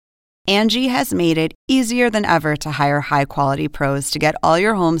Angie has made it easier than ever to hire high-quality pros to get all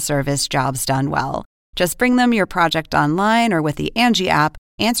your home service jobs done well. Just bring them your project online or with the Angie app,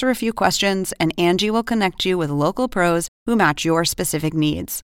 answer a few questions, and Angie will connect you with local pros who match your specific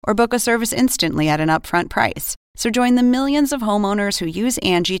needs. Or book a service instantly at an upfront price. So join the millions of homeowners who use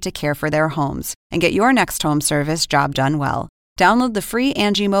Angie to care for their homes and get your next home service job done well. Download the free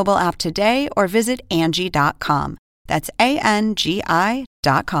Angie mobile app today or visit Angie.com. That's ANGI.com.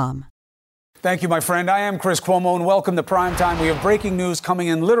 Thank you, my friend. I am Chris Cuomo, and welcome to Primetime. We have breaking news coming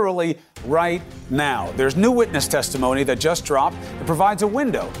in literally right now. There's new witness testimony that just dropped that provides a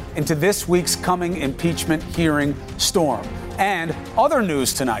window into this week's coming impeachment hearing storm. And other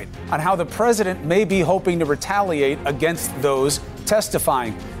news tonight on how the president may be hoping to retaliate against those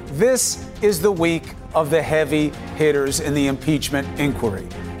testifying. This is the week of the heavy hitters in the impeachment inquiry.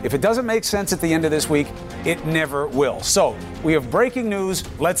 If it doesn't make sense at the end of this week, it never will. So we have breaking news.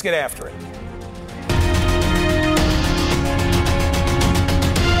 Let's get after it.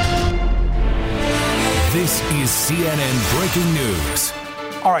 This is CNN Breaking News.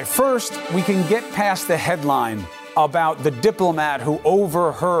 All right, first, we can get past the headline about the diplomat who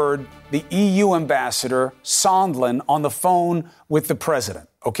overheard the EU ambassador, Sondland, on the phone with the president,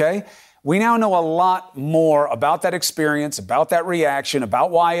 okay? We now know a lot more about that experience, about that reaction, about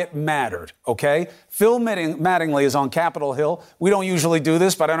why it mattered, okay? Phil Mattingly is on Capitol Hill. We don't usually do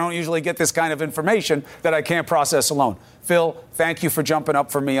this, but I don't usually get this kind of information that I can't process alone. Phil, thank you for jumping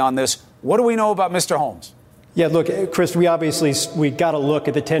up for me on this. What do we know about Mr. Holmes? Yeah, look, Chris, we got to look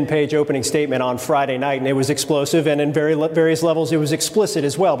at the 10-page opening statement on Friday night, and it was explosive, and in various levels it was explicit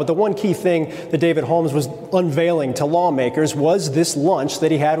as well. But the one key thing that David Holmes was unveiling to lawmakers was this lunch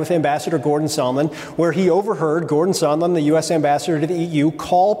that he had with Ambassador Gordon Sondland, where he overheard Gordon Sondland, the U.S. ambassador to the EU,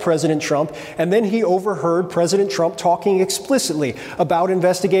 call President Trump, and then he overheard President Trump talking explicitly about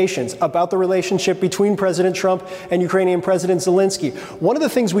investigations, about the relationship between President Trump and Ukrainian President Zelensky. One of the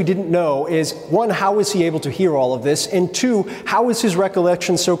things we didn't know is, one, how was he able to hear all of this? And two, how is his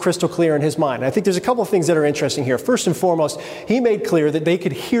recollection so crystal clear in his mind? I think there's a couple of things that are interesting here. First and foremost, he made clear that they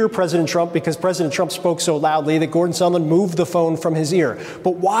could hear President Trump because President Trump spoke so loudly that Gordon Sondland moved the phone from his ear.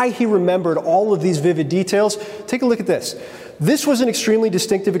 But why he remembered all of these vivid details, take a look at this. This was an extremely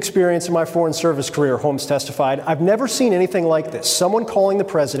distinctive experience in my foreign service career, Holmes testified. I've never seen anything like this. Someone calling the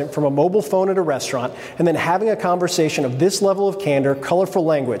president from a mobile phone at a restaurant and then having a conversation of this level of candor, colorful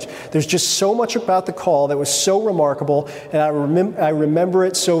language. There's just so much about the call that was so remarkable, and I remember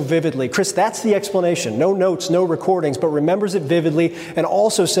it so vividly. Chris, that's the explanation. No notes, no recordings, but remembers it vividly, and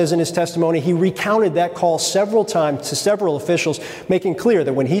also says in his testimony he recounted that call several times to several officials, making clear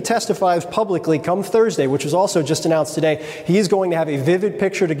that when he testifies publicly come Thursday, which was also just announced today, he is going to have a vivid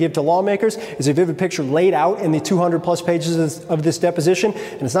picture to give to lawmakers. It's a vivid picture laid out in the 200-plus pages of this deposition.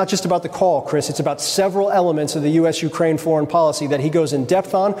 And it's not just about the call, Chris. It's about several elements of the U.S.-Ukraine foreign policy that he goes in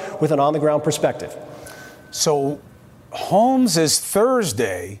depth on with an on-the-ground perspective. So Holmes is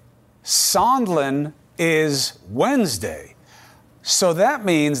Thursday. Sondland is Wednesday. So that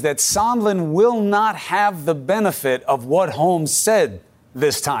means that Sondland will not have the benefit of what Holmes said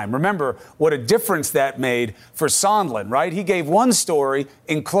this time. Remember what a difference that made for Sondland, right? He gave one story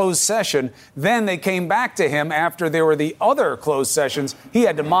in closed session. Then they came back to him after there were the other closed sessions. He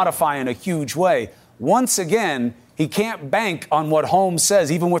had to modify in a huge way. Once again, he can't bank on what Holmes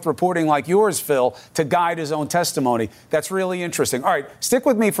says, even with reporting like yours, Phil, to guide his own testimony. That's really interesting. All right, stick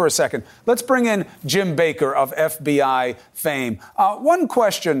with me for a second. Let's bring in Jim Baker of FBI fame. One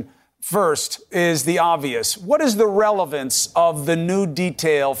question first is the obvious. What is the relevance of the new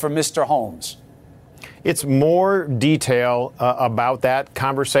detail for Mr. Holmes? It's more detail about that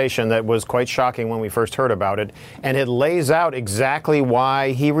conversation that was quite shocking when we first heard about it, and it lays out exactly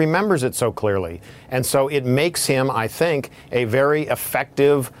why he remembers it so clearly. And so it makes him, I think, a very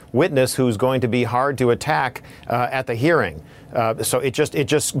effective witness who's going to be hard to attack at the hearing. So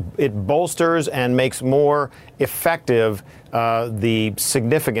it bolsters and makes more effective the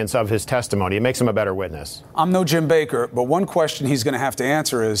significance of his testimony. It makes him a better witness. I'm no Jim Baker, but one question he's going to have to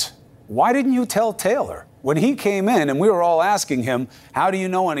answer is, why didn't you tell Taylor? When he came in and we were all asking him, how do you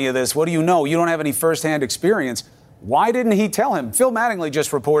know any of this? What do you know? You don't have any firsthand experience. Why didn't he tell him? Phil Mattingly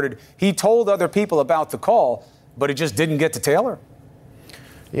just reported he told other people about the call, but it just didn't get to Taylor.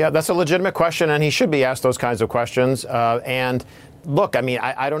 Yeah, that's a legitimate question, and he should be asked those kinds of questions. And Look, I mean,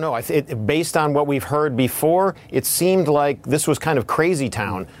 I don't know. Based on what we've heard before, it seemed like this was kind of crazy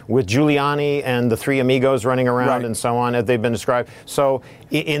town with Giuliani and the three amigos running around and so on, as they've been described. So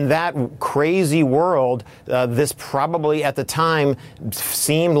in that crazy world, this probably at the time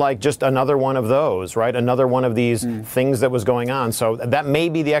seemed like just another one of those, right? Another one of these things that was going on. So that may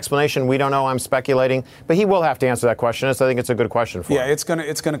be the explanation. We don't know. I'm speculating. But he will have to answer that question. I think it's a good question for him. Yeah,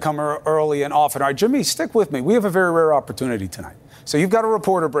 it's gonna come early and often. All right, Jimmy, stick with me. We have a very rare opportunity tonight. So you've got a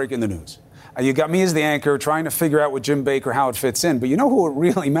reporter breaking the news. You got me as the anchor trying to figure out with Jim Baker how it fits in. But you know who it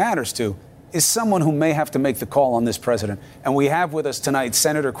really matters to is someone who may have to make the call on this president. And we have with us tonight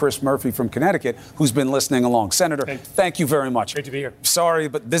Senator Chris Murphy from Connecticut, who's been listening along. Senator, thank you very much. Great to be here. Sorry,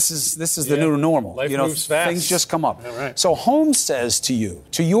 but this is the new normal. Life moves fast. Things just come up. All right. So Holmes says to you,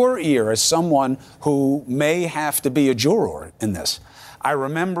 to your ear, as someone who may have to be a juror in this, I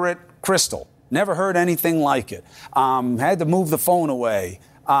remember it crystal. Never heard anything like it. Had to move the phone away.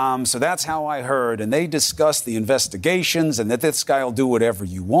 So that's how I heard. And they discussed the investigations and that this guy will do whatever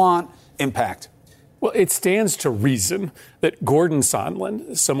you want. Impact. Well, it stands to reason that Gordon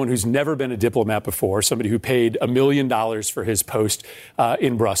Sondland, someone who's never been a diplomat before, somebody who paid $1 million for his post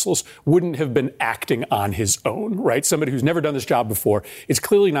in Brussels, wouldn't have been acting on his own, right? Somebody who's never done this job before is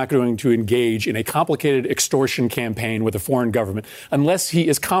clearly not going to engage in a complicated extortion campaign with a foreign government unless he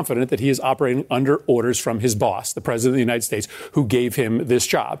is confident that he is operating under orders from his boss, the president of the United States, who gave him this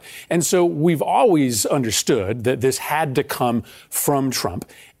job. And so we've always understood that this had to come from Trump.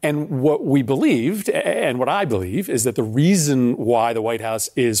 And what we believed, and what I believe, is that the reason why the White House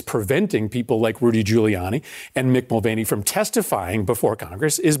is preventing people like Rudy Giuliani and Mick Mulvaney from testifying before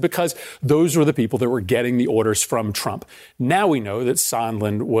Congress is because those were the people that were getting the orders from Trump. Now we know that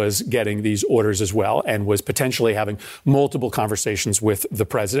Sondland was getting these orders as well and was potentially having multiple conversations with the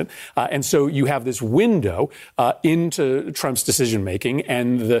president. And so you have this window into Trump's decision-making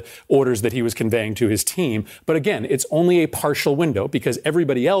and the orders that he was conveying to his team. But again, it's only a partial window because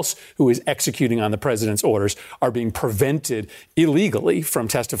everybody else who is executing on the president's orders are being prevented illegally from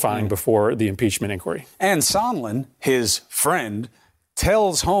testifying before the impeachment inquiry. And Sondland, his friend,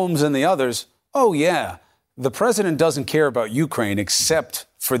 tells Holmes and the others, oh, yeah, the president doesn't care about Ukraine except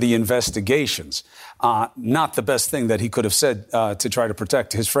for the investigations. Not the best thing that he could have said to try to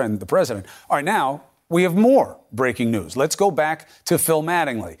protect his friend, the president. All right, now we have more breaking news. Let's go back to Phil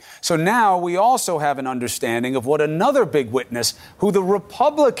Mattingly. So now we also have an understanding of what another big witness, who the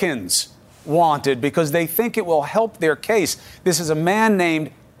Republicans wanted because they think it will help their case. This is a man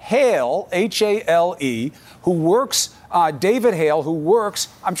named Hale, H-A-L-E, who works, David Hale, who works,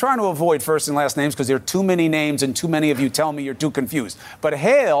 I'm trying to avoid first and last names because there are too many names and too many of you tell me you're too confused. But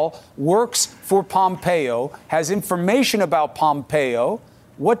Hale works for Pompeo, has information about Pompeo.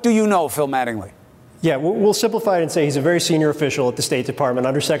 What do you know, Phil Mattingly? Yeah, we'll simplify it and say he's a very senior official at the State Department,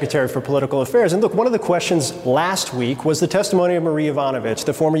 Undersecretary for Political Affairs. And look, one of the questions last week was the testimony of Marie Yovanovitch,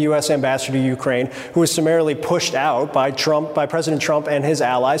 the former U.S. ambassador to Ukraine, who was summarily pushed out by President Trump and his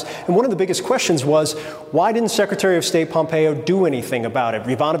allies. And one of the biggest questions was, why didn't Secretary of State Pompeo do anything about it?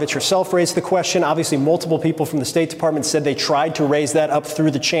 Yovanovitch herself raised the question. Obviously, multiple people from the State Department said they tried to raise that up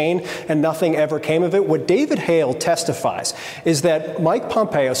through the chain, and nothing ever came of it. What David Hale testifies is that Mike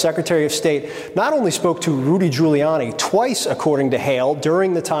Pompeo, Secretary of State, not only spoke to Rudy Giuliani twice, according to Hale,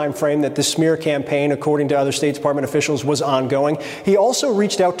 during the time frame that the smear campaign, according to other State Department officials, was ongoing. He also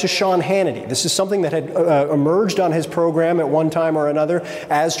reached out to Sean Hannity. This is something that had emerged on his program at one time or another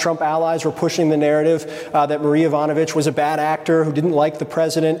as Trump allies were pushing the narrative that Marie Yovanovitch was a bad actor who didn't like the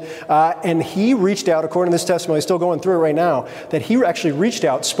president. And he reached out, according to this testimony, still going through it right now, that he actually reached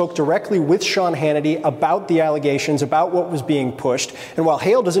out, spoke directly with Sean Hannity about the allegations, about what was being pushed. And while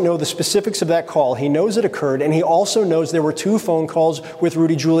Hale doesn't know the specifics of that call, he knows it occurred, and he also knows there were 2 phone calls with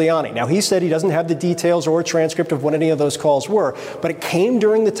Rudy Giuliani. Now, he said he doesn't have the details or a transcript of what any of those calls were, but it came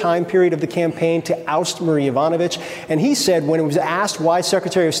during the time period of the campaign to oust Marie Yovanovitch. And he said when it was asked why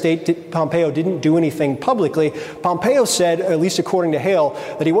Secretary of State Pompeo didn't do anything publicly, Pompeo said, at least according to Hale,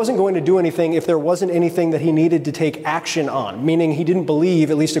 that he wasn't going to do anything if there wasn't anything that he needed to take action on, meaning he didn't believe,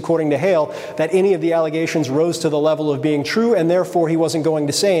 at least according to Hale, that any of the allegations rose to the level of being true, and therefore he wasn't going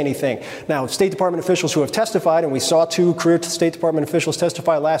to say anything. Now, State Department officials who have testified, and we saw 2 career State Department officials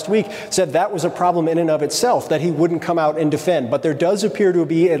testify last week, said that was a problem in and of itself, that he wouldn't come out and defend. But there does appear to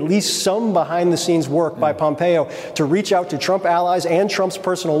be at least some behind-the-scenes work by Pompeo to reach out to Trump allies and Trump's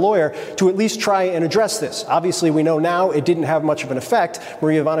personal lawyer to at least try and address this. Obviously, we know now it didn't have much of an effect.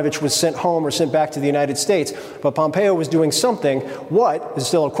 Marie Yovanovitch was sent home or sent back to the United States. But Pompeo was doing something. What is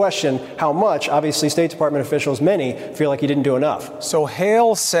still a question. How much? Obviously, State Department officials, many, feel like he didn't do enough. So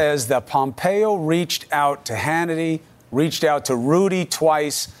Hale says that Pompeo reached out to Hannity reached out to Rudy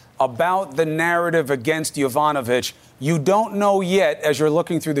twice about the narrative against Yovanovitch. You don't know yet, as you're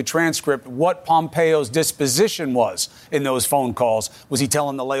looking through the transcript, what Pompeo's disposition was in those phone calls. Was he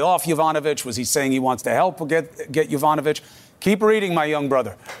telling to lay off Yovanovitch? Was he saying he wants to help get Yovanovitch? Keep reading, my young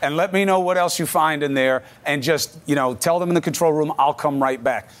brother, and let me know what else you find in there. And just, tell them in the control room, I'll come right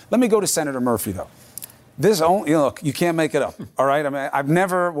back. Let me go to Senator Murphy, though. Look, you can't make it up, all right? I mean, I've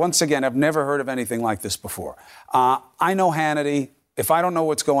never heard of anything like this before. I know Hannity. If I don't know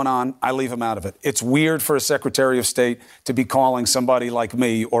what's going on, I leave him out of it. It's weird for a Secretary of State to be calling somebody like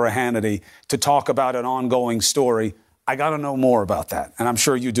me or a Hannity to talk about an ongoing story. I got to know more about that, and I'm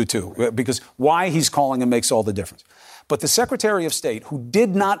sure you do too, because why he's calling him makes all the difference. But the Secretary of State, who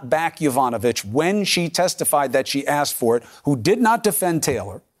did not back Yovanovitch when she testified that she asked for it, who did not defend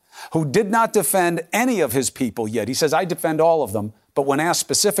Taylor, who did not defend any of his people yet. He says, I defend all of them. But when asked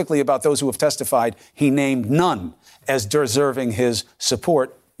specifically about those who have testified, he named none as deserving his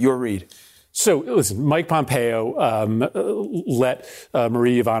support. Your read. So, listen, Mike Pompeo let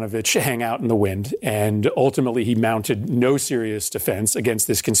Marie Yovanovitch hang out in the wind, and ultimately he mounted no serious defense against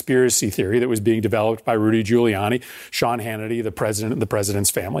this conspiracy theory that was being developed by Rudy Giuliani, Sean Hannity, the president and the president's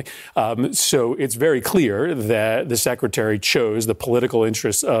family. So it's very clear that the secretary chose the political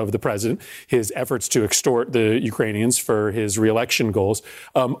interests of the president, his efforts to extort the Ukrainians for his reelection goals,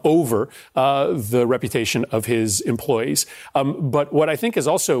 over the reputation of his employees. But what I think is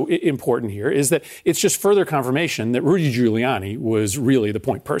also important here is that it's just further confirmation that Rudy Giuliani was really the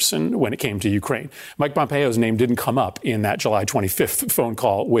point person when it came to Ukraine. Mike Pompeo's name didn't come up in that July 25th phone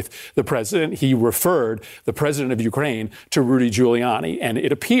call with the president. He referred the president of Ukraine to Rudy Giuliani. And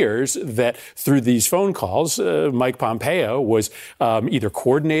it appears that through these phone calls, Mike Pompeo was either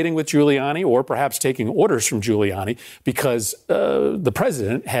coordinating with Giuliani or perhaps taking orders from Giuliani, because the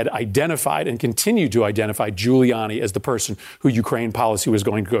president had identified and continued to identify Giuliani as the person who Ukraine policy was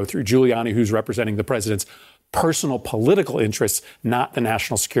going to go through. Giuliani, who's representing the president's personal political interests, not the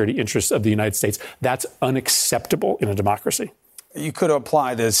national security interests of the United States. That's unacceptable in a democracy. You could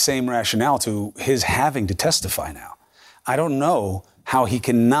apply the same rationale to his having to testify now. I don't know how he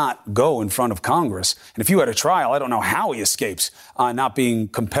cannot go in front of Congress. And if you had a trial, I don't know how he escapes not being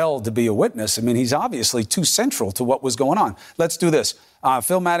compelled to be a witness. I mean, he's obviously too central to what was going on. Let's do this.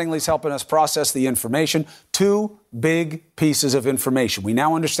 Phil Mattingly's helping us process the information. Two big pieces of information. We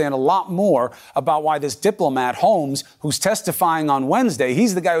now understand a lot more about why this diplomat, Holmes, who's testifying on Wednesday,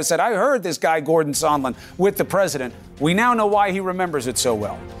 he's the guy who said, I heard this guy, Gordon Sondland, with the president. We now know why he remembers it so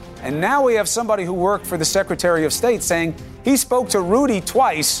well. And now we have somebody who worked for the Secretary of State saying he spoke to Rudy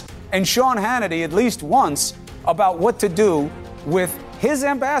twice and Sean Hannity at least once about what to do with his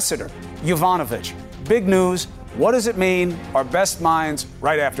ambassador, Yovanovitch. Big news. What does it mean? Our best minds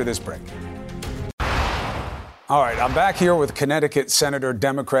right after this break. All right, I'm back here with Connecticut Senator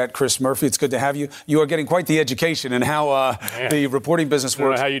Democrat Chris Murphy. It's good to have you. You are getting quite the education in how the reporting business works. I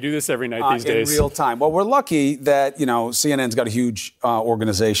don't know how you do this every night these days. In real time. Well, we're lucky that, CNN's got a huge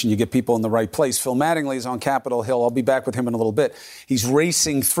organization. You get people in the right place. Phil Mattingly is on Capitol Hill. I'll be back with him in a little bit. He's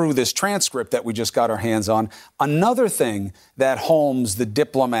racing through this transcript that we just got our hands on. Another thing that Holmes, the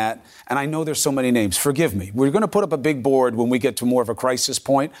diplomat, and I know there's so many names, forgive me. We're going to put up a big board when we get to more of a crisis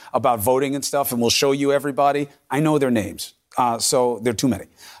point about voting and stuff, and we'll show you everybody. I know their names, so there are too many.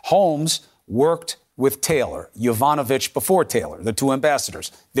 Holmes worked with Taylor, Yovanovitch before Taylor, the two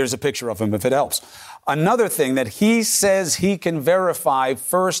ambassadors. There's a picture of him if it helps. Another thing that he says he can verify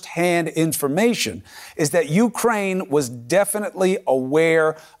firsthand information is that Ukraine was definitely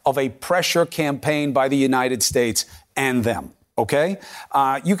aware of a pressure campaign by the United States and them. Okay?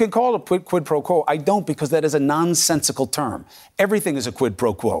 You can call it a quid pro quo. I don't, because that is a nonsensical term. Everything is a quid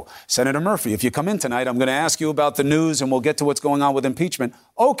pro quo. Senator Murphy, if you come in tonight, I'm going to ask you about the news and we'll get to what's going on with impeachment.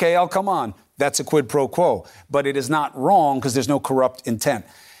 Okay, I'll come on. That's a quid pro quo. But it is not wrong because there's no corrupt intent.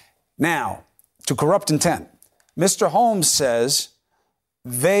 Now, to corrupt intent, Mr. Holmes says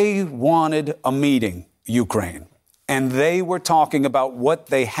they wanted a meeting, Ukraine, and they were talking about what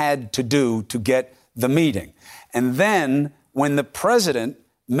they had to do to get the meeting. And then when the president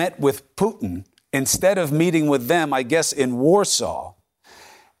met with Putin, instead of meeting with them, I guess, in Warsaw,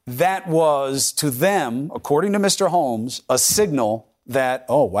 that was to them, according to Mr. Holmes, a signal that,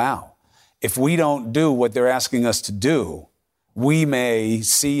 oh, wow, if we don't do what they're asking us to do, we may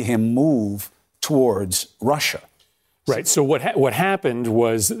see him move towards Russia. Right. So what happened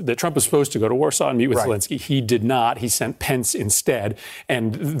was that Trump was supposed to go to Warsaw and meet with Zelensky. He did not. He sent Pence instead.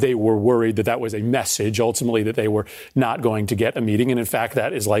 And they were worried that that was a message, ultimately, that they were not going to get a meeting. And in fact,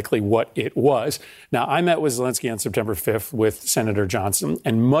 that is likely what it was. Now, I met with Zelensky on September 5th with Senator Johnson,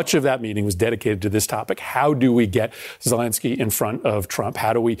 and much of that meeting was dedicated to this topic. How do we get Zelensky in front of Trump?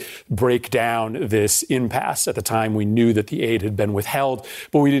 How do we break down this impasse? At the time, we knew that the aid had been withheld,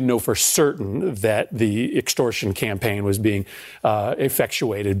 but we didn't know for certain that the extortion campaign was being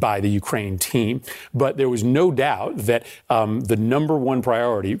effectuated by the Ukraine team. But there was no doubt that the number one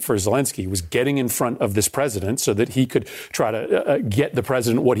priority for Zelensky was getting in front of this president so that he could try to get the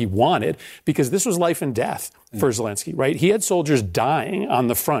president what he wanted, because this was life and death for Zelensky, right? He had soldiers dying on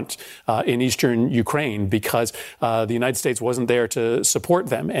the front in eastern Ukraine because the United States wasn't there to support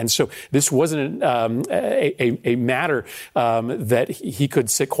them. And so this wasn't a matter that he could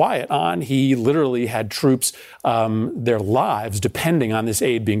sit quiet on. He literally had troops, their lives depending on this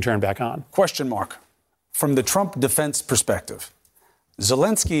aid being turned back on. Question mark. From the Trump defense perspective,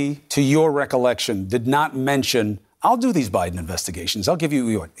 Zelensky, to your recollection, did not mention, I'll do these Biden investigations. I'll give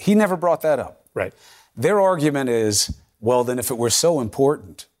you. He never brought that up. Right. Their argument is, well, then if it were so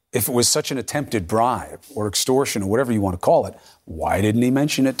important, if it was such an attempted bribe or extortion or whatever you want to call it, why didn't he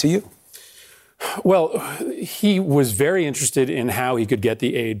mention it to you? Well, he was very interested in how he could get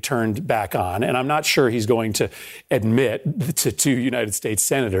the aid turned back on. And I'm not sure he's going to admit to two United States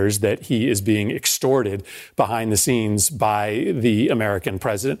senators that he is being extorted behind the scenes by the American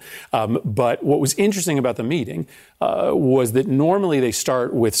president. But what was interesting about the meeting was that normally they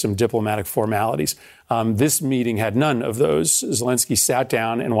start with some diplomatic formalities. This meeting had none of those. Zelensky sat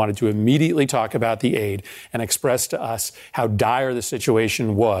down and wanted to immediately talk about the aid and express to us how dire the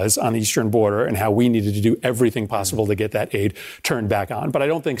situation was on the eastern border and how we needed to do everything possible to get that aid turned back on. But I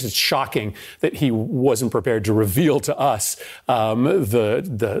don't think it's shocking that he wasn't prepared to reveal to us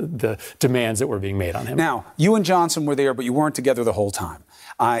the demands that were being made on him. Now, you and Johnson were there, but you weren't together the whole time.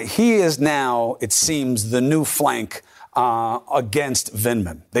 He is now, it seems, the new flank against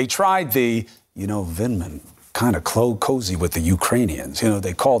Vindman. They tried Vindman, kind of cozy with the Ukrainians.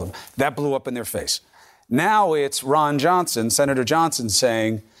 They called him. That blew up in their face. Now it's Ron Johnson, Senator Johnson,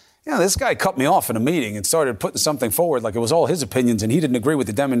 saying, this guy cut me off in a meeting and started putting something forward like it was all his opinions and he didn't agree with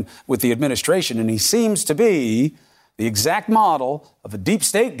the administration. And he seems to be the exact model of a deep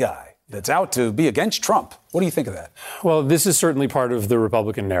state guy that's out to be against Trump. What do you think of that? Well, this is certainly part of the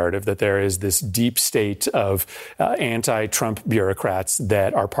Republican narrative, that there is this deep state of anti-Trump bureaucrats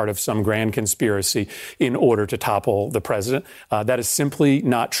that are part of some grand conspiracy in order to topple the president. That is simply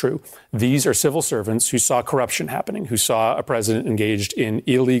not true. These are civil servants who saw corruption happening, who saw a president engaged in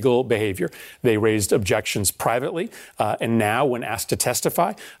illegal behavior. They raised objections privately, and now, when asked to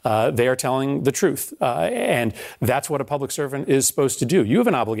testify, they are telling the truth. And that's what a public servant is supposed to do. You have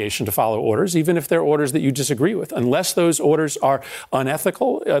an obligation to follow orders, even if they're orders that you disagree with, unless those orders are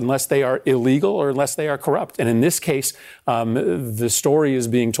unethical, unless they are illegal, or unless they are corrupt. And in this case, the story is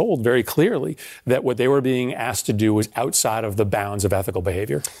being told very clearly that what they were being asked to do was outside of the bounds of ethical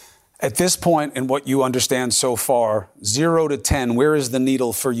behavior. At this point, in what you understand so far, 0 to 10, where is the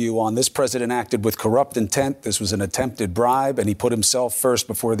needle for you on this president acted with corrupt intent? This was an attempted bribe, and he put himself first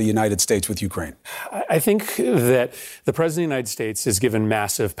before the United States with Ukraine. I think that the president of the United States is given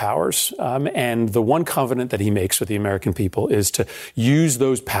massive powers, and the one covenant that he makes with the American people is to use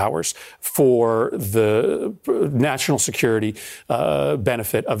those powers for the national security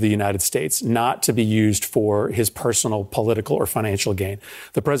benefit of the United States, not to be used for his personal political or financial gain.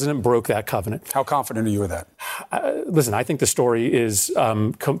 The president broke that covenant. How confident are you of that? Listen, I think the story is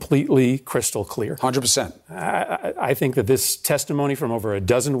completely crystal clear. 100%. I think that this testimony from over a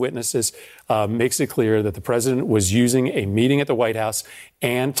dozen witnesses makes it clear that the president was using a meeting at the White House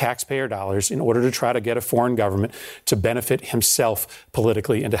and taxpayer dollars in order to try to get a foreign government to benefit himself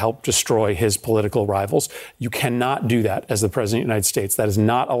politically and to help destroy his political rivals. You cannot do that as the president of the United States. That is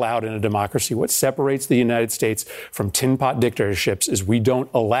not allowed in a democracy. What separates the United States from tin pot dictatorships is we don't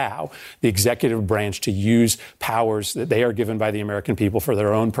allow the executive branch to use powers that they are given by the American people for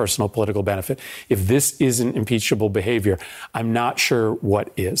their own personal political benefit. If this isn't impeachable behavior, I'm not sure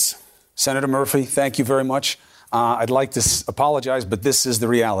what is. Senator Murphy, thank you very much. I'd like to apologize, but this is the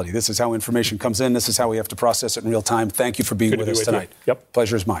reality. This is how information comes in. This is how we have to process it in real time. Thank you for being with us tonight. Yep.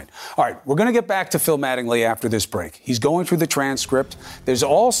 Pleasure is mine. All right, we're going to get back to Phil Mattingly after this break. He's going through the transcript. There's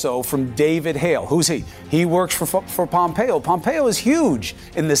also from David Hale. Who's he? He works for Pompeo. Pompeo is huge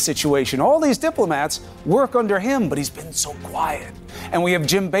in this situation. All these diplomats work under him, but he's been so quiet. And we have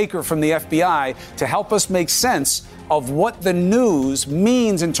Jim Baker from the FBI to help us make sense of what the news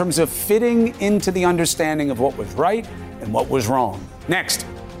means in terms of fitting into the understanding of what was right and what was wrong. Next.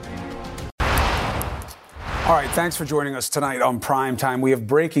 All right, thanks for joining us tonight on Prime Time. We have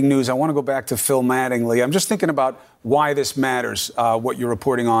breaking news. I want to go back to Phil Mattingly. I'm just thinking about why this matters, what you're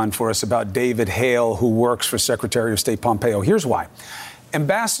reporting on for us about David Hale, who works for Secretary of State Pompeo. Here's why.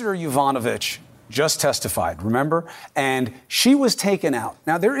 Ambassador Yovanovitch just testified, remember? And she was taken out.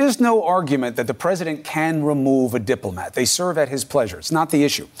 Now, there is no argument that the president can remove a diplomat. They serve at his pleasure. It's not the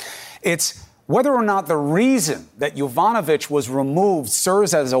issue. It's whether or not the reason that Yovanovitch was removed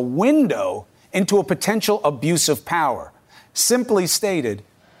serves as a window into a potential abuse of power. Simply stated,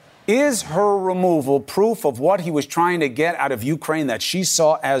 is her removal proof of what he was trying to get out of Ukraine that she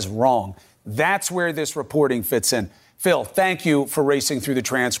saw as wrong? That's where this reporting fits in. Phil, thank you for racing through the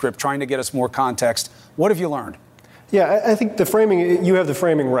transcript, trying to get us more context. What have you learned? Yeah, I think you have the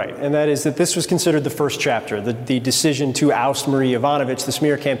framing right, and that is that this was considered the first chapter, the decision to oust Marie Yovanovitch, the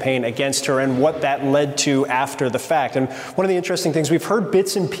smear campaign against her, and what that led to after the fact. And one of the interesting things we've heard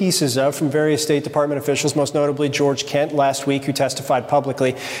bits and pieces of from various State Department officials, most notably George Kent last week, who testified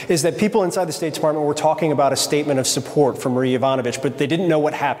publicly, is that people inside the State Department were talking about a statement of support for Marie Yovanovitch, but they didn't know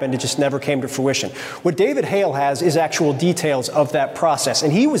what happened. It just never came to fruition. What David Hale has is actual details of that process,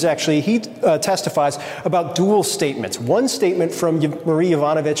 and he testifies about dual statements. One statement from Marie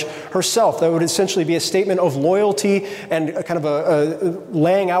Yovanovitch herself that would essentially be a statement of loyalty and a kind of a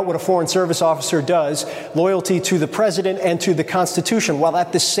laying out what a foreign service officer does, loyalty to the president and to the Constitution, while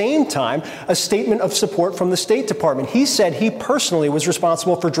at the same time a statement of support from the State Department. He said he personally was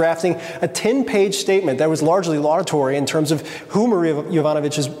responsible for drafting a 10-page statement that was largely laudatory in terms of who Marie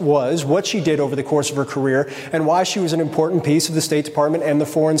Yovanovitch was, what she did over the course of her career, and why she was an important piece of the State Department and the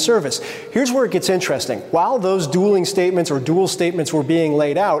Foreign Service. Here's where it gets interesting. While those dual statements were being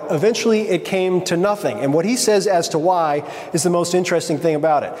laid out, eventually it came to nothing. And what he says as to why is the most interesting thing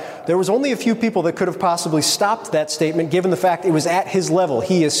about it. There was only a few people that could have possibly stopped that statement, given the fact it was at his level.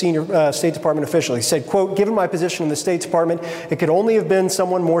 He is senior State Department official. He said, quote, "Given my position in the State Department, it could only have been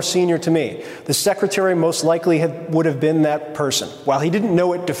someone more senior to me. The secretary most likely would have been that person." While he didn't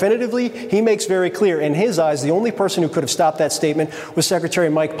know it definitively, he makes very clear, in his eyes, the only person who could have stopped that statement was Secretary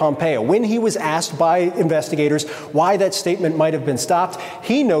Mike Pompeo. When he was asked by investigators why that statement might have been stopped,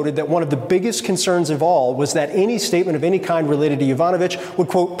 he noted that one of the biggest concerns of all was that any statement of any kind related to Yovanovitch would,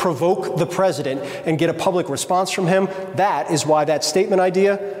 quote, provoke the president and get a public response from him. That is why that statement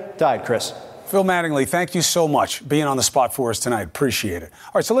idea died, Chris. Phil Mattingly, thank you so much being on the spot for us tonight. Appreciate it.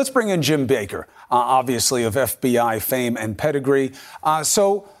 All right, so let's bring in Jim Baker, obviously of FBI fame and pedigree.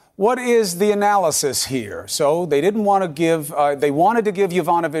 So what is the analysis here? So they didn't want to they wanted to give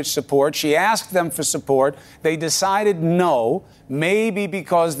Yovanovitch support. She asked them for support. They decided no, maybe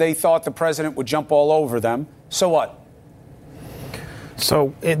because they thought the president would jump all over them. So what?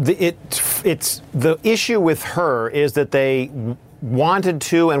 So it's the issue with her is that they wanted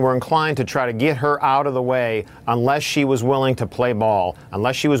to and were inclined to try to get her out of the way unless she was willing to play ball,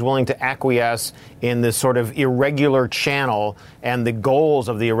 unless she was willing to acquiesce in this sort of irregular channel and the goals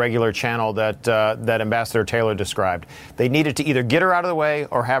of the irregular channel that Ambassador Taylor described. They needed to either get her out of the way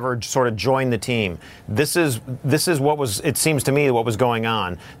or have her sort of join the team. This is what was, it seems to me, what was going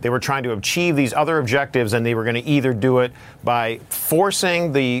on. They were trying to achieve these other objectives, and they were going to either do it by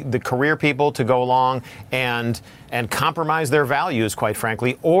forcing the career people to go along and compromise their values, quite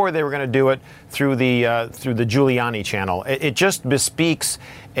frankly, or they were going to do it through the Giuliani channel. It just bespeaks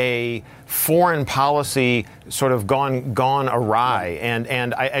a foreign policy sort of gone awry.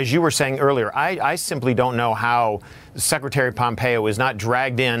 And as you were saying earlier, I simply don't know how Secretary Pompeo is not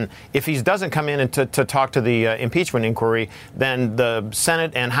dragged in. If he doesn't come in to talk to the impeachment inquiry, then the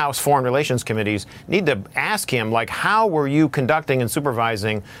Senate and House Foreign Relations Committees need to ask him, like, how were you conducting and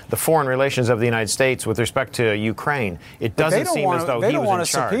supervising the foreign relations of the United States with respect to Ukraine? It doesn't seem as though he was in charge. They don't want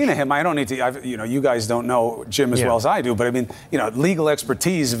to subpoena him. I don't need to, you guys don't know Jim as well as I do, but I mean, legal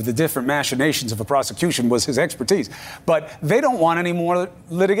expertise of the different machinations of a prosecution was his expertise. But they don't want any more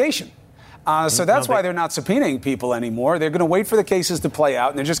litigation. So that's why they're not subpoenaing people anymore. They're going to wait for the cases to play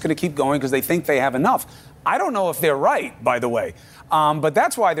out, and they're just going to keep going because they think they have enough. I don't know if they're right, by the way. But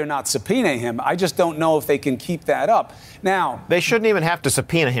that's why they're not subpoenaing him. I just don't know if they can keep that up. Now, they shouldn't even have to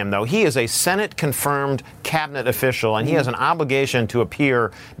subpoena him, though. He is a Senate-confirmed cabinet official, and he has an obligation to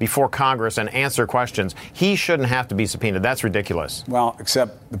appear before Congress and answer questions. He shouldn't have to be subpoenaed. That's ridiculous. Well,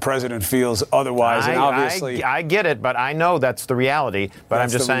 except the president feels otherwise, and obviously I get it, but I know that's the reality. But I'm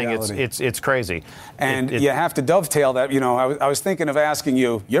just saying it's crazy. And you have to dovetail that. I was thinking of asking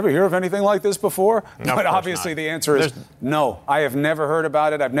you ever hear of anything like this before? No, But obviously the answer is no. I have never heard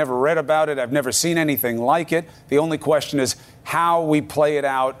about it. I've never read about it. I've never seen anything like it. The only question is how we play it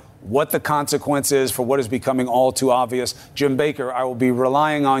out, what the consequence is for what is becoming all too obvious. Jim Baker, I will be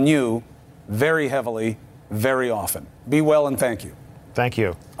relying on you very heavily, very often. Be well and thank you. Thank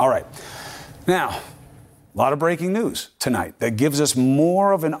you. All right. Now, a lot of breaking news tonight that gives us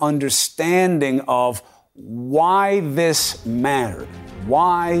more of an understanding of why this mattered,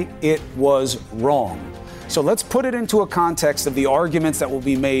 why it was wrong. So let's put it into a context of the arguments that will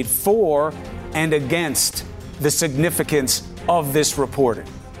be made for and against the significance of this reporting.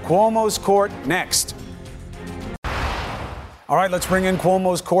 Cuomo's court next. All right, let's bring in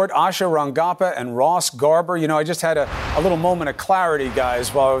Cuomo's court, Asha Rangappa and Ross Garber. You know, I just had a little moment of clarity,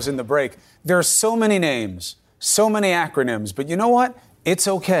 guys, while I was in the break. There are so many names, so many acronyms, but you know what? It's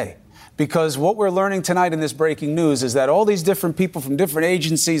okay. Because what we're learning tonight in this breaking news is that all these different people from different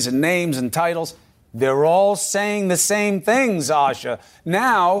agencies and names and titles, they're all saying the same things, Asha.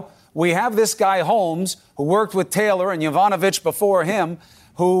 Now, we have this guy, Holmes, who worked with Taylor and Yovanovitch before him,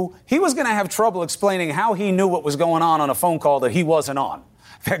 who he was going to have trouble explaining how he knew what was going on a phone call that he wasn't on,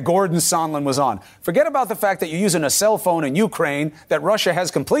 that Gordon Sondland was on. Forget about the fact that you're using a cell phone in Ukraine that Russia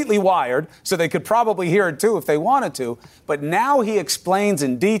has completely wired, so they could probably hear it too if they wanted to. But now he explains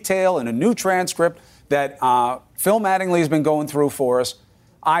in detail in a new transcript that Phil Mattingly has been going through for us.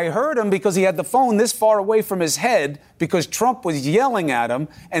 I heard him because he had the phone this far away from his head because Trump was yelling at him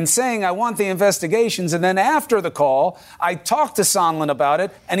and saying, I want the investigations. And then after the call, I talked to Sondland about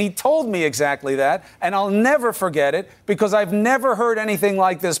it, and he told me exactly that. And I'll never forget it because I've never heard anything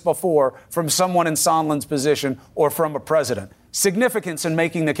like this before from someone in Sondland's position or from a president. Significance in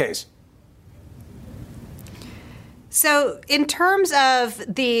making the case. So in terms of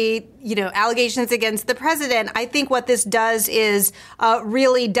the, allegations against the president, I think what this does is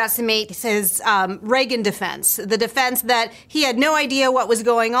really decimate his Reagan defense, the defense that he had no idea what was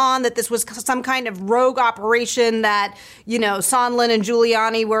going on, that this was some kind of rogue operation that, Sondland and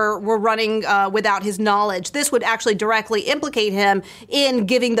Giuliani were running without his knowledge. This would actually directly implicate him in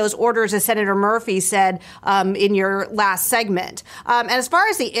giving those orders, as Senator Murphy said in your last segment. And as far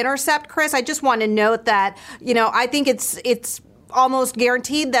as the intercept, Chris, I just want to note that, I think it's almost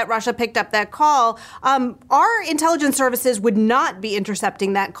guaranteed that Russia picked up that call. Our intelligence services would not be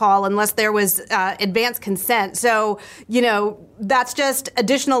intercepting that call unless there was advanced consent. So, that's just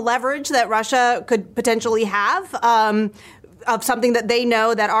additional leverage that Russia could potentially have of something that they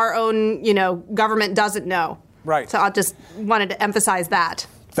know that our own, government doesn't know. Right. So I just wanted to emphasize that.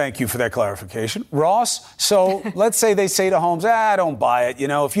 Thank you for that clarification. Ross, so let's say they say to Holmes, I don't buy it.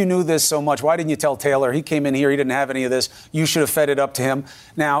 If you knew this so much, why didn't you tell Taylor? He came in here, he didn't have any of this. You should have fed it up to him.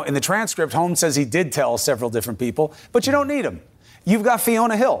 Now, in the transcript, Holmes says he did tell several different people, but you don't need him. You've got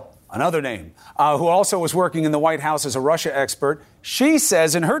Fiona Hill, another name, who also was working in the White House as a Russia expert. She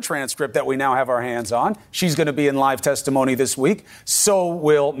says in her transcript that we now have our hands on, she's going to be in live testimony this week. So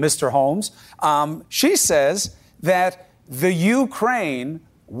will Mr. Holmes. She says that the Ukraine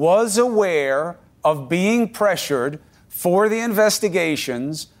was aware of being pressured for the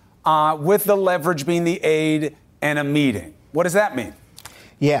investigations with the leverage being the aid and a meeting. What does that mean?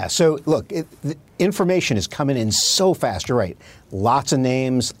 Yeah, so look, the information is coming in so fast. You're right. Lots of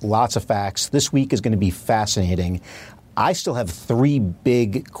names, lots of facts. This week is going to be fascinating. I still have three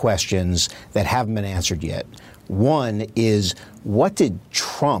big questions that haven't been answered yet. One is, what did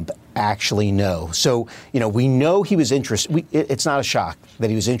Trump actually know? So, we know he was interested. It's not a shock that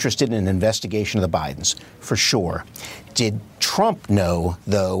he was interested in an investigation of the Bidens, for sure. Did Trump know,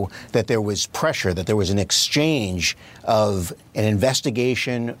 though, that there was pressure, that there was an exchange of an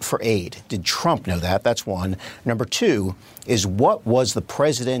investigation for aid? Did Trump know that? That's one. Number two is, what was the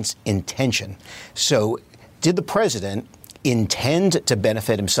president's intention? So, did the president intend to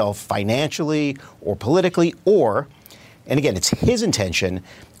benefit himself financially or politically, or, and again, it's his intention,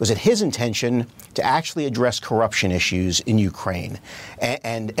 was it his intention to actually address corruption issues in Ukraine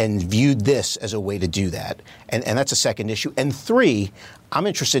and viewed this as a way to do that? And that's a second issue. And three, I'm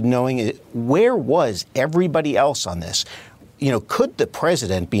interested in knowing, where was everybody else on this? Could the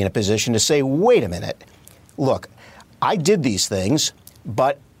president be in a position to say, wait a minute, look, I did these things,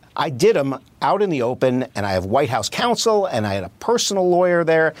 but I did them out in the open, and I have White House counsel, and I had a personal lawyer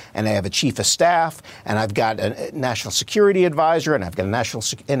there, and I have a chief of staff, and I've got a national security advisor, and I've got a national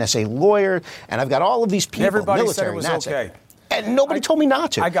NSA lawyer, and I've got all of these people, everybody military, said it was okay. And nobody told me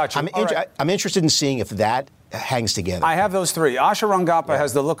not to. I got you. I'm interested in seeing if that hangs together. I have those three. Asha Rangappa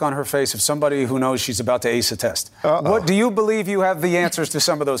has the look on her face of somebody who knows she's about to ace a test. Uh-oh. What do you believe you have the answers to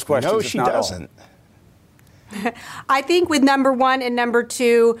some of those questions? No, she doesn't. I think with number one and number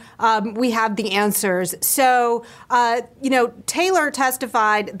two, we have the answers. So, Taylor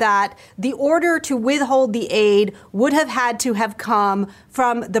testified that the order to withhold the aid would have had to have come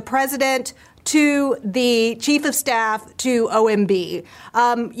from the president to the chief of staff to OMB.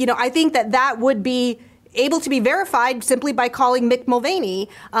 I think that would be able to be verified simply by calling Mick Mulvaney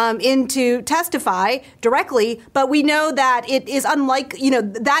in to testify directly. But we know that it is unlike,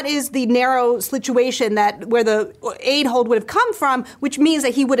 that is the narrow situation where the aid hold would have come from, which means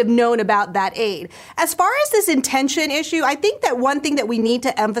that he would have known about that aid. As far as this intention issue, I think that one thing that we need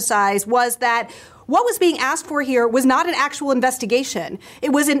to emphasize was that what was being asked for here was not an actual investigation. It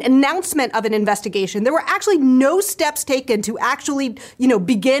was an announcement of an investigation. There were actually no steps taken to actually,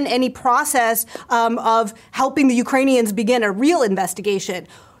 begin any process of helping the Ukrainians begin a real investigation.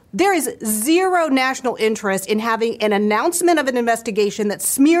 There is zero national interest in having an announcement of an investigation that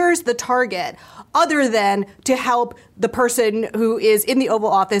smears the target other than to help the person who is in the Oval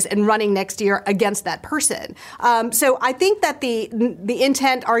Office and running next year against that person. So I think that the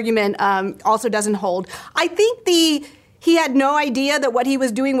intent argument also doesn't hold. I think he had no idea that what he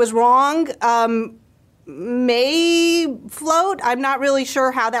was doing was wrong. May float. I'm not really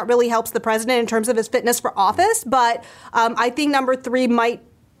sure how that really helps the president in terms of his fitness for office, but I think number three might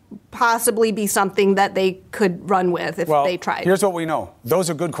possibly be something that they could run with if they tried. Here's what we know. Those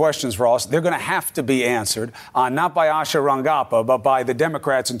are good questions, Ross. They're going to have to be answered, not by Asha Rangappa, but by the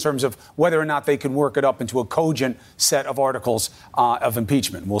Democrats in terms of whether or not they can work it up into a cogent set of articles of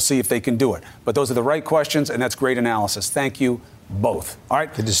impeachment. We'll see if they can do it. But those are the right questions, and that's great analysis. Thank you both. All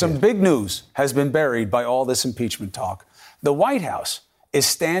right, some big news has been buried by all this impeachment talk. The White House is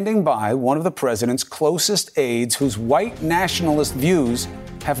standing by one of the president's closest aides whose white nationalist views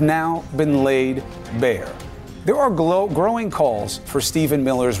have now been laid bare. There are growing calls for Stephen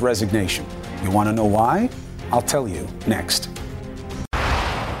Miller's resignation. You want to know why? I'll tell you next.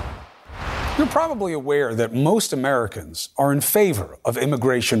 You're probably aware that most Americans are in favor of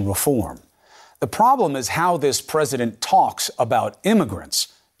immigration reform. The problem is how this president talks about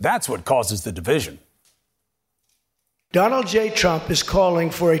immigrants. That's what causes the division. Donald J. Trump is calling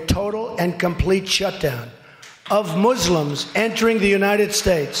for a total and complete shutdown of Muslims entering the United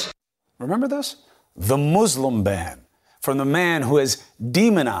States. Remember this? The Muslim ban from the man who has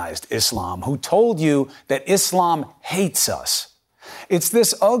demonized Islam, who told you that Islam hates us. It's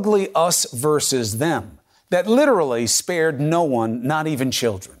this ugly us versus them that literally spared no one, not even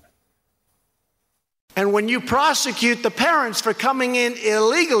children. And when you prosecute the parents for coming in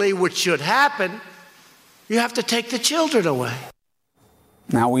illegally, which should happen, you have to take the children away.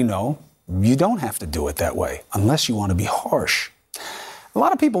 Now we know you don't have to do it that way unless you want to be harsh. A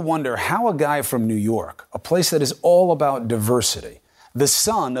lot of people wonder how a guy from New York, a place that is all about diversity, the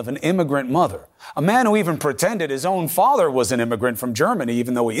son of an immigrant mother, a man who even pretended his own father was an immigrant from Germany,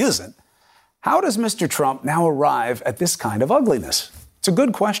 even though he isn't, how does Mr. Trump now arrive at this kind of ugliness? It's a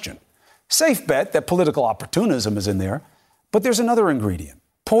good question. Safe bet that political opportunism is in there. But there's another ingredient,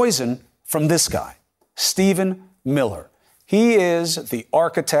 poison from this guy, Stephen Miller. He is the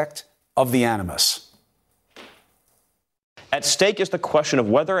architect of the animus. At stake is the question of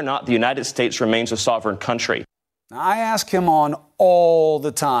whether or not the United States remains a sovereign country. Now, I ask him on all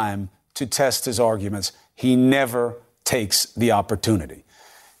the time to test his arguments. He never takes the opportunity.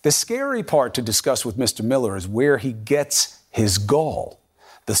 The scary part to discuss with Mr. Miller is where he gets his gall.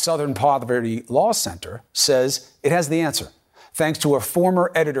 The Southern Poverty Law Center says it has the answer, thanks to a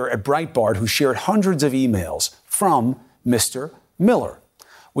former editor at Breitbart who shared hundreds of emails from Mr. Miller.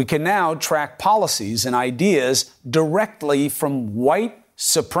 We can now track policies and ideas directly from white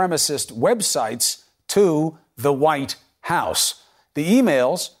supremacist websites to the White House. The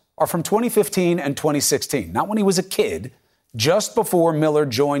emails are from 2015 and 2016, not when he was a kid, just before Miller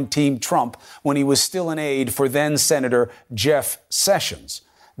joined Team Trump when he was still an aide for then Senator Jeff Sessions.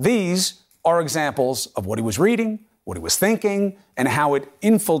 These are examples of what he was reading, what he was thinking, and how it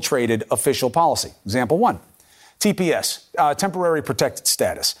infiltrated official policy. Example one. TPS, temporary protected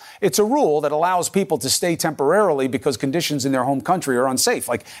status. It's a rule that allows people to stay temporarily because conditions in their home country are unsafe,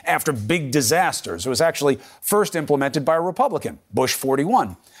 like after big disasters. It was actually first implemented by a Republican, Bush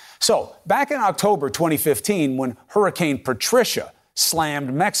 41. So back in October 2015, when Hurricane Patricia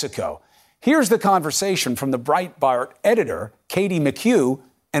slammed Mexico, here's the conversation from the Breitbart editor, Katie McHugh,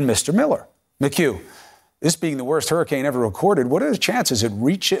 and Mr. Miller. McHugh, this being the worst hurricane ever recorded, what are the chances it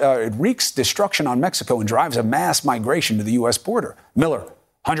wreaks destruction on Mexico and drives a mass migration to the U.S. border? Miller,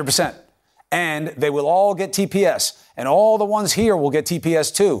 100%. And they will all get TPS. And all the ones here will get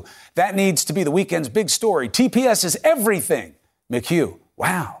TPS too. That needs to be the weekend's big story. TPS is everything. McHugh,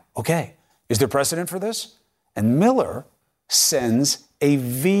 wow, okay. Is there precedent for this? And Miller sends a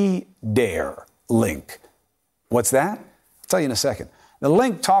VDare link. What's that? I'll tell you in a second. The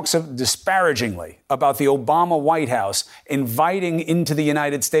link talks disparagingly about the Obama White House inviting into the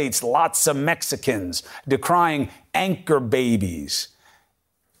United States lots of Mexicans, decrying anchor babies.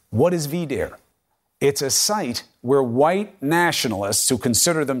 What is VDare? It's a site where white nationalists who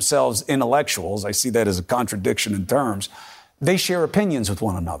consider themselves intellectuals, I see that as a contradiction in terms, they share opinions with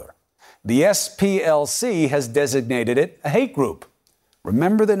one another. The SPLC has designated it a hate group.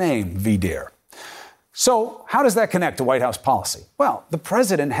 Remember the name, VDare. So how does that connect to White House policy? Well, the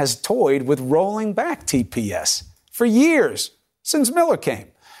president has toyed with rolling back TPS for years, since Miller came.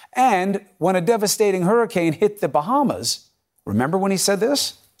 And when a devastating hurricane hit the Bahamas, remember when he said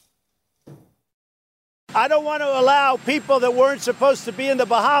this? I don't want to allow people that weren't supposed to be in the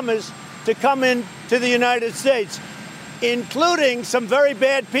Bahamas to come into the United States, including some very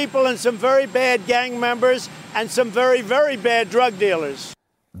bad people and some very bad gang members and some very, very bad drug dealers.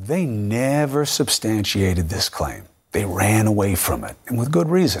 They never substantiated this claim. They ran away from it, and with good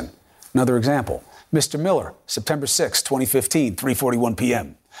reason. Another example, Mr. Miller, September 6, 2015, 3:41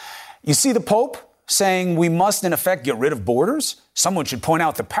 p.m. You see the Pope saying we must, in effect, get rid of borders? Someone should point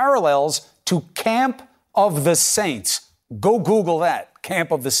out the parallels to Camp of the Saints. Go Google that,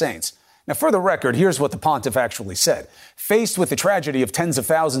 Camp of the Saints. Now, for the record, here's what the pontiff actually said. Faced with the tragedy of tens of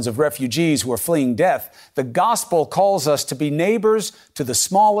thousands of refugees who are fleeing death, the gospel calls us to be neighbors to the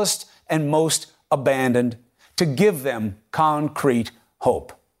smallest and most abandoned, to give them concrete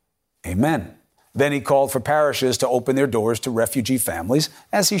hope. Amen. Then he called for parishes to open their doors to refugee families,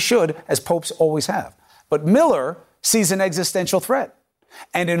 as he should, as popes always have. But Miller sees an existential threat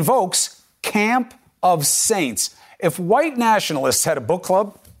and invokes Camp of Saints. If white nationalists had a book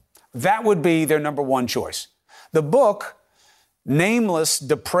club, that would be their number one choice. The book, Nameless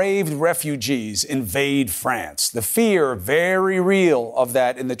Depraved Refugees Invade France. The fear, very real, of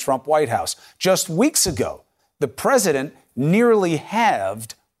that in the Trump White House. Just weeks ago, the president nearly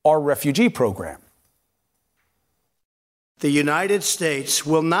halved our refugee program. The United States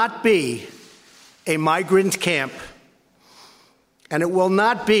will not be a migrant camp, and it will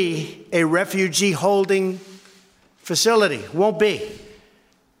not be a refugee holding facility. Won't be.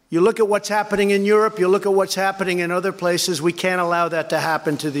 You look at what's happening in Europe, you look at what's happening in other places. We can't allow that to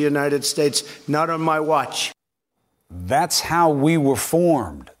happen to the United States, not on my watch. That's how we were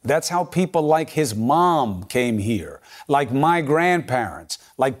formed. That's how people like his mom came here, like my grandparents,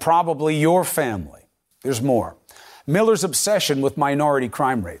 like probably your family. There's more. Miller's obsession with minority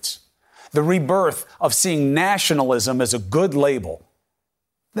crime rates, the rebirth of seeing nationalism as a good label.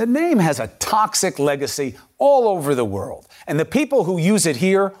 The name has a toxic legacy all over the world, and the people who use it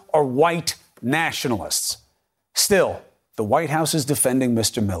here are white nationalists. Still, the White House is defending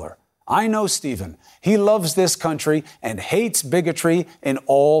Mr. Miller. I know Stephen. He loves this country and hates bigotry in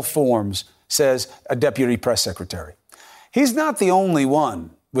all forms, says a deputy press secretary. He's not the only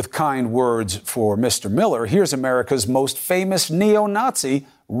one with kind words for Mr. Miller. Here's America's most famous neo-Nazi,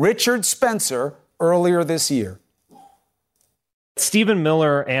 Richard Spencer, earlier this year. Stephen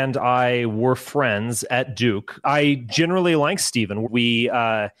Miller and I were friends at Duke. I generally like Stephen. We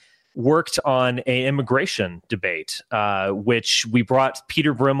worked on an immigration debate, which we brought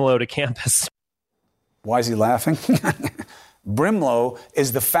Peter Brimlow to campus. Why is he laughing? Brimlow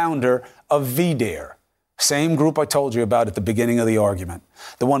is the founder of VDare, same group I told you about at the beginning of the argument,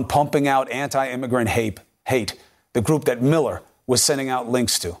 the one pumping out anti-immigrant hate, the group that Miller was sending out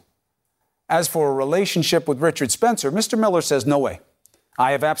links to. As for a relationship with Richard Spencer, Mr. Miller says, no way.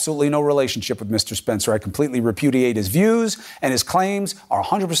 I have absolutely no relationship with Mr. Spencer. I completely repudiate his views, and his claims are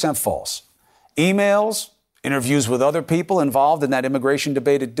 100% false. Emails, interviews with other people involved in that immigration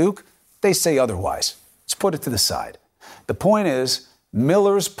debate at Duke, they say otherwise. Let's put it to the side. The point is,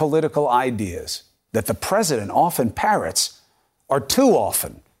 Miller's political ideas that the president often parrots are too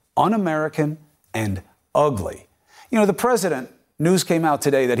often un-American and ugly. You know, the president, news came out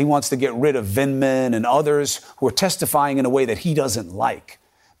today that he wants to get rid of Vindman and others who are testifying in a way that he doesn't like.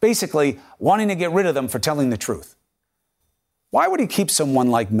 Basically, wanting to get rid of them for telling the truth. Why would he keep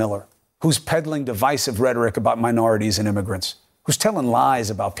someone like Miller, who's peddling divisive rhetoric about minorities and immigrants, who's telling lies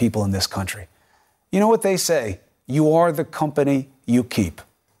about people in this country? You know what they say? You are the company you keep.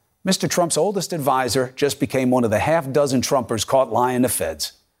 Mr. Trump's oldest advisor just became one of the half-dozen Trumpers caught lying to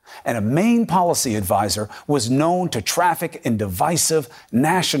feds. And a Maine policy advisor was known to traffic in divisive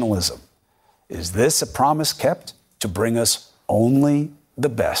nationalism. Is this a promise kept to bring us only the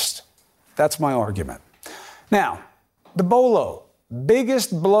best? That's my argument. Now, the bolo,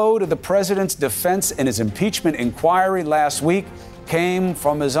 biggest blow to the president's defense in his impeachment inquiry last week, came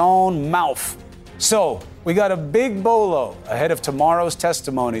from his own mouth. So, we got a big bolo ahead of tomorrow's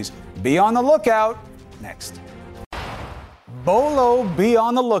testimonies. Be on the lookout. Next. Bolo, be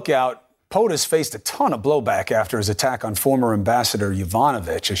on the lookout. POTUS faced a ton of blowback after his attack on former Ambassador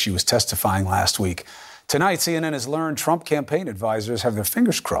Yovanovitch as she was testifying last week. Tonight, CNN has learned Trump campaign advisors have their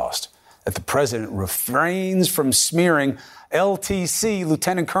fingers crossed that the president refrains from smearing LTC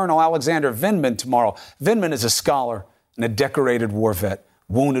Lieutenant Colonel Alexander Vindman tomorrow. Vindman is a scholar and a decorated war vet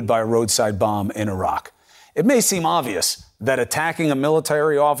wounded by a roadside bomb in Iraq. It may seem obvious that attacking a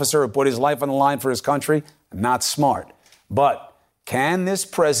military officer who put his life on the line for his country, not smart. But can this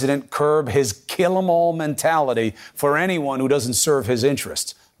president curb his kill-em-all mentality for anyone who doesn't serve his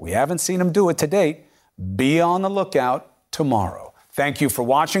interests? We haven't seen him do it to date. Be on the lookout tomorrow. Thank you for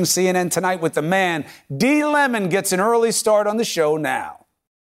watching CNN Tonight with the man. D. Lemon gets an early start on the show now.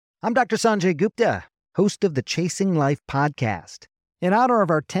 I'm Dr. Sanjay Gupta, host of the Chasing Life podcast. In honor of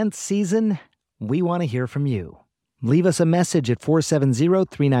our 10th season, we want to hear from you. Leave us a message at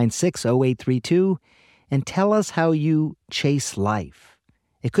 470-396-0832 and tell us how you chase life.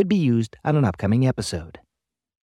 It could be used on an upcoming episode.